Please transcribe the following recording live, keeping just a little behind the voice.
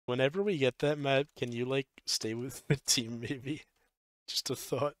Whenever we get that map, can you like stay with the team maybe? Just a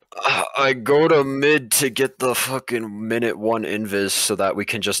thought. I go to mid to get the fucking minute 1 invis so that we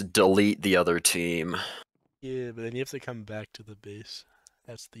can just delete the other team. Yeah, but then you have to come back to the base.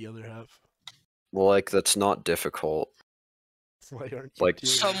 That's the other half. Well, like, that's not difficult. Why aren't you Like, doing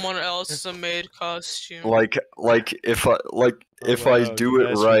Someone else made costume. Like if I if I wow, do you it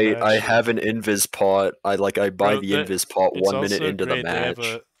guys are right, I actually- have an invis pot. I buy Bro, the invis pot it's 1 minute also into the great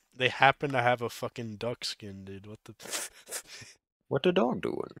match. they happen to have a fucking duck skin, dude. What the? What the dog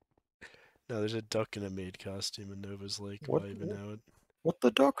doing? No, there's a duck in a maid costume, and Nova's like What- vibing out. What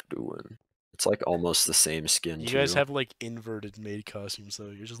the duck doing? It's like almost the same skin You too. guys have like inverted maid costumes, though.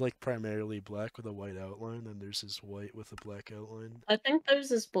 You're just like primarily black with a white outline, and there's this white with a black outline. I think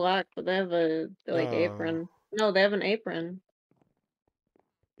theirs is black, but they have a like apron. No, they have an apron.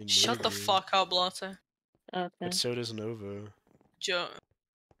 Shut the fuck up, Lotte. Okay. But so does Nova. Joe.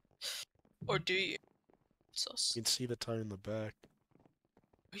 Or do you? Sus. You can see the tie in the back.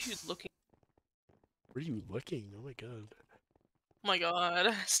 Are you looking? Where are you looking? Oh my god. Oh my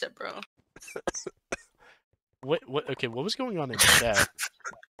god, step bro. What? Okay, what was going on in chat?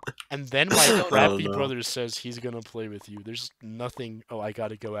 And then my don't crappy know. brother says he's gonna play with you. There's nothing. Oh, I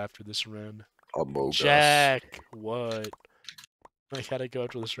gotta go after this round. Among Us. Jack, what? I gotta go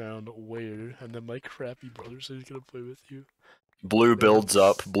after this round. Where? And then my crappy brother says he's gonna play with you. Blue builds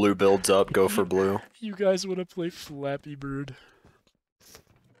up. Blue builds up. Go for blue. You guys wanna play Flappy Bird?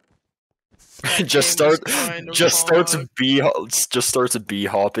 That just game was start. kind of Just starts hard. bee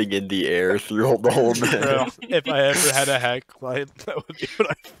hopping in the air through the whole Bro, map. if I ever had a hack client, that would be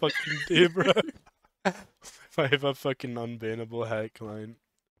what I fucking do, bro. If I have a fucking unbannable hack client,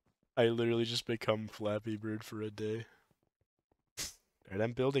 I literally just become Flappy Bird for a day. Alright,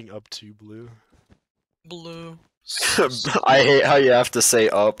 I'm building up to blue. Blue. I hate how you have to say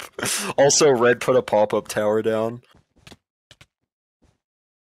up. Also, red put a pop-up tower down.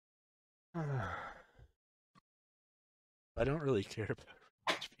 I don't really care about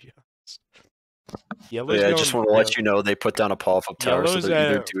it, to be honest. But Yellow's yeah, I going, just want to let you know they put down a pop-up tower, so Yellow's they're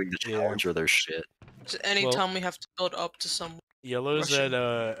either at- doing the yeah. challenge or they're shit. Anytime we have to build up to some. Yellow's Russian.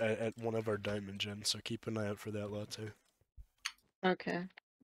 at one of our diamond gens, so keep an eye out for that lot too. Okay.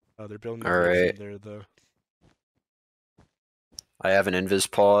 Oh, they're building Alright. there though. I have an invis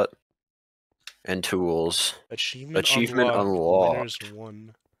pot and tools. Achievement Achievement unlocked. Winners unlocked.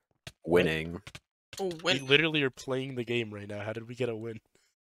 won. Winning. Oh, We win. literally are playing the game right now. How did we get a win?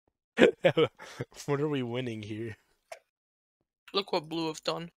 What are we winning here? Look what blue have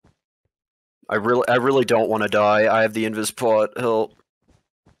done. I really don't want to die. I have the invis pot. Help.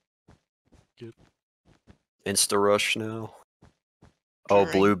 Good. Insta rush now. Oh,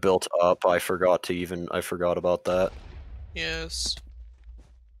 Great. blue built up. I forgot about that. Yes.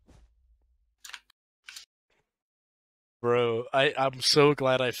 Bro, I'm so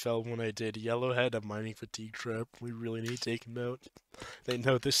glad I fell when I did. Yellow had a mining fatigue trap. We really need to take him out. They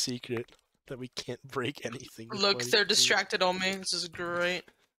know the secret that we can't break anything. with Look, mining they're fatigue. distracted on me. This is great.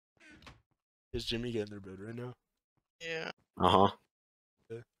 Is Jimmy getting their bed right now? Yeah. Uh-huh.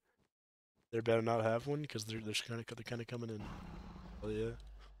 They better not have one because they're kind of coming in. Oh yeah.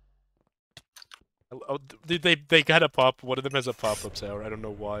 Oh, they got a pop. One of them has a pop-up tower. I don't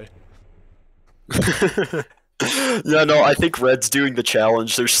know why. Yeah, no, I think Red's doing the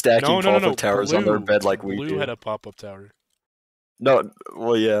challenge. They're stacking No. pop-up towers on their Blue. bed like we Blue do. had a pop-up tower. No,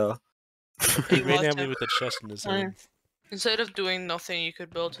 well, yeah. He Hey, ran at Walter. me with a chest in his Fire. hand. Instead of doing nothing, you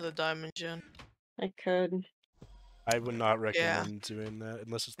could build to the diamond gen. I could. I would not recommend doing that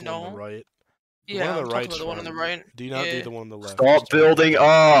unless it's the one on No. the right. The Yeah, one on I'm the talking right's about the one on the fine. right. Do not Yeah. do the one on the left. Stop building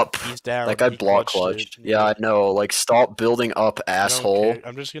up! He's down. That guy he block clutched clutched. it. Yeah, I know. Like, stop building up, I don't asshole. care.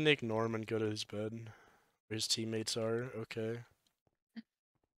 I'm just gonna ignore him and go to his bed. Where his teammates are. Okay.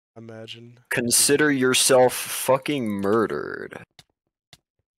 Imagine. Consider yourself fucking murdered.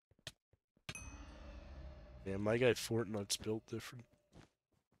 Yeah, my guy Fortnite's built different.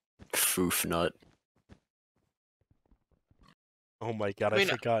 Foof nut. Oh my god, I mean,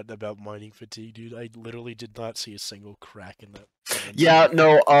 forgot about mining fatigue, dude. I literally did not see a single crack in that. Yeah,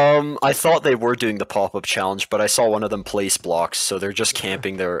 no, I thought they were doing the pop-up challenge, but I saw one of them place blocks, so they're just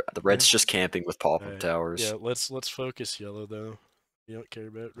camping there. The Red's just camping with pop-up Alright, towers. Yeah, let's focus yellow though. You don't care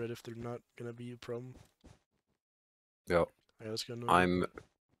about red if they're not gonna be a problem. Yep. Alright, let's go north.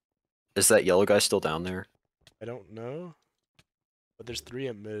 Is that yellow guy still down there? I don't know. But there's 3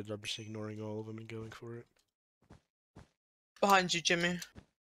 at mid. I'm just ignoring all of them and going for it. Behind you, Jimmy.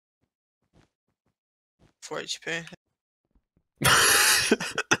 4 HP. Yeah.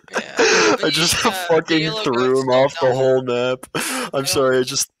 I just fucking yellow threw guy's him off the down. whole map. I'm sorry, I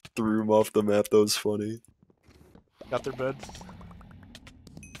just threw him off the map. That was funny. Got their bed.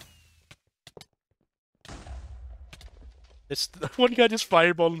 It's one guy just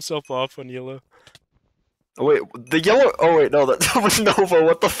fireballed himself off on yellow. Oh wait, the yellow. Oh wait, no, that was Nova.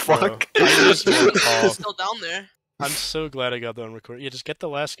 What the fuck? I just went He's off. still down there. I'm so glad I got that on record. Yeah, just get the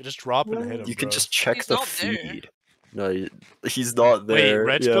last. Just drop and hit him. You can bro. just check He's the not there. feed. No, he's not Wait. there.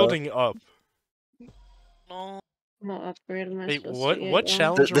 Red's yeah. building up. No. I'm not upgrading my Wait, supposed what? to get What one.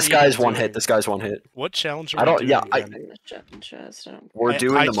 challenge? This are we guy's even one doing? hit. This guy's one hit. What challenge? Are I we don't- doing yeah, again? In the chest. We're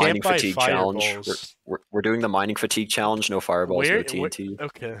doing I the can't mining buy fatigue challenge. fireballs. We're doing the mining fatigue challenge. No fireballs, no Where? TNT.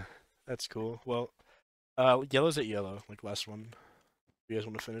 Okay, that's cool. Well, yellow's at yellow, like last one. You guys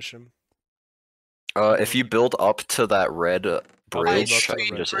want to finish him? If you build up to that red I'll bridge, build up I to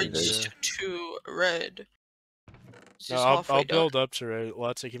can the just red end bridge, it. yeah. To red. He's No, just I'll halfway down. build up to red.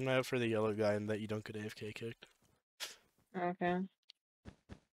 Lots. Keep an eye out for the yellow guy and that you don't get AFK kicked. Okay.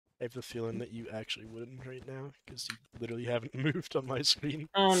 I have the feeling that you actually wouldn't right now because you literally haven't moved on my screen.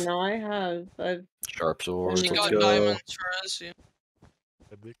 Oh no, I have. I've Sharp swords, You You let's got go. diamonds for us. Yeah.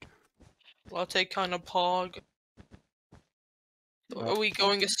 Epic. I'll take kind of pog. Are we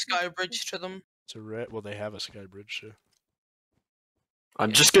going a sky bridge to them? It's a red. Well, they have a sky bridge. So.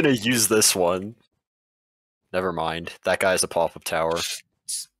 I'm just gonna use this one. Never mind. That guy's a pop-up tower.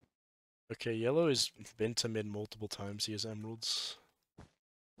 Okay, yellow has been to mid multiple times. He has emeralds.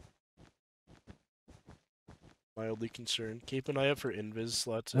 Mildly concerned. Keep an eye out for invis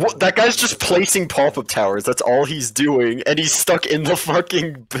slots. What? That guy's just placing pop-up towers. That's all he's doing, and he's stuck in the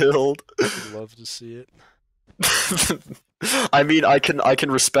fucking build. I'd love to see it. I mean, I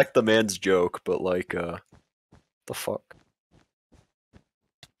can respect the man's joke, but like, the fuck.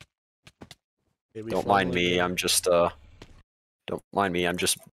 Okay, we Don't mind finally me. got- I'm just Don't mind me. I'm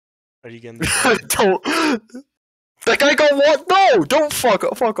just. Are you getting the Don't. That guy got what? No! Don't fuck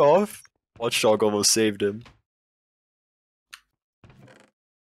off. Watchdog almost saved him.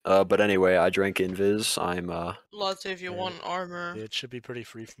 But anyway, I drank invis. I'm Latte, if you Yeah. want armor. Yeah, it should be pretty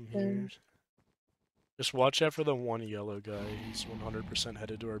free from here. Just watch out for the one yellow guy. He's 100%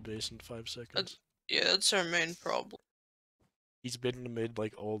 headed to our base in 5 seconds. Yeah, that's our main problem. He's been in the mid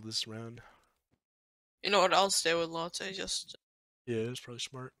like all this round. You know what? I'll stay with Latte. Just Yeah, it's probably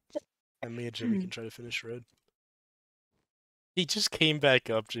smart. And me and Jimmy can try to finish red. He just came back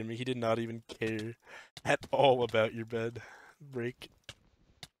up, Jimmy. He did not even care at all about your bed break.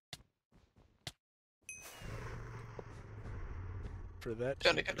 For that,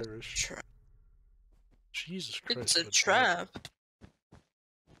 gotta you get a perish. trap. Jesus Christ. It's a that's trap. bad.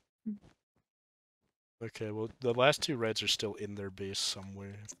 Okay, well, the last two reds are still in their base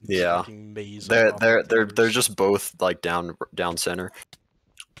somewhere. This Yeah. fucking maze of they're pop-up towers. just both like down center.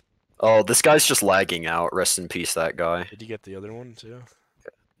 Oh, this guy's just lagging out. Rest in peace, that guy. Did you get the other one too?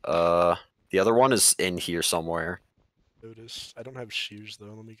 The other one is in here somewhere. Notice. I don't have shoes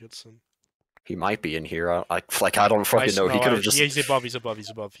though. Let me get some. He might be in here. I don't fucking know. He could have just. Yeah, he's above. He's above. He's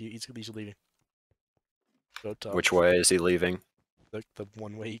above. He's leaving. Go top. Which way is he leaving? The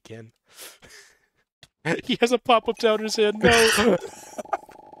one way he can. He has a pop-up tower in his hand. No.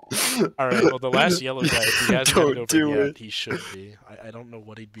 All right. Well, the last yellow guy, if he hasn't Don't headed over do yet, it. he should be. I don't know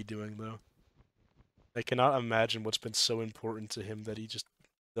what he'd be doing though. I cannot imagine what's been so important to him that he just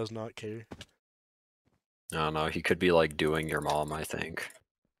does not care. I don't know. He could be like doing your mom. I think.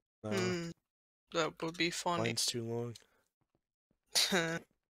 That would be funny. Line's too long.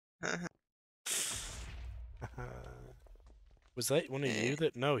 Was that one of you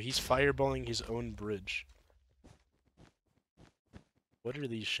that? No, he's fireballing his own bridge. What are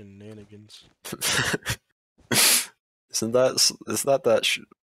these shenanigans? Isn't that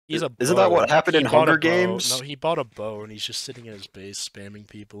He's a Isn't that what bow. happened He in bought a Hunger bow. Games? No, he bought a bow and he's just sitting in his base spamming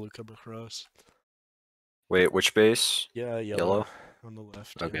people who come across. Wait, which base? Yeah, Yellow? on the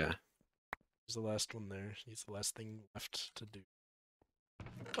left. yeah. Okay. He's the last one there. He's the last thing left to do.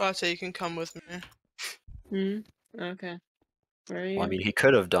 Latte, you can come with me. Okay. Where are you? Well, I mean, he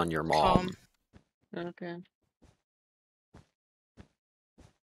could have done your mom. Okay.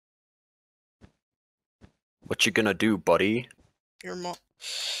 What you gonna do, buddy? Your mom.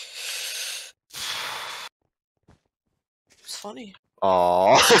 It's funny.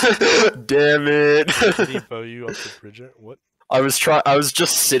 Aw, damn it! Did he bow you up the bridge? What? I was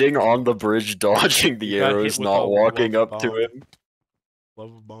just sitting on the bridge, dodging the You got hit arrows, with not a walking love up to bomb. him.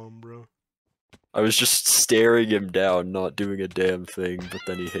 Love bomb, bro. I was just staring him down, not doing a damn thing. But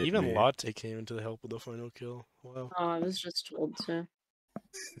then he hit Even me. Latte came into the help with the final kill. Wow. Oh, I was just told to.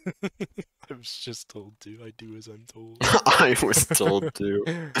 I was just told to. I do as I'm told. I was told to.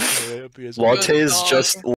 Alright, hope you guys- Latte is dog. just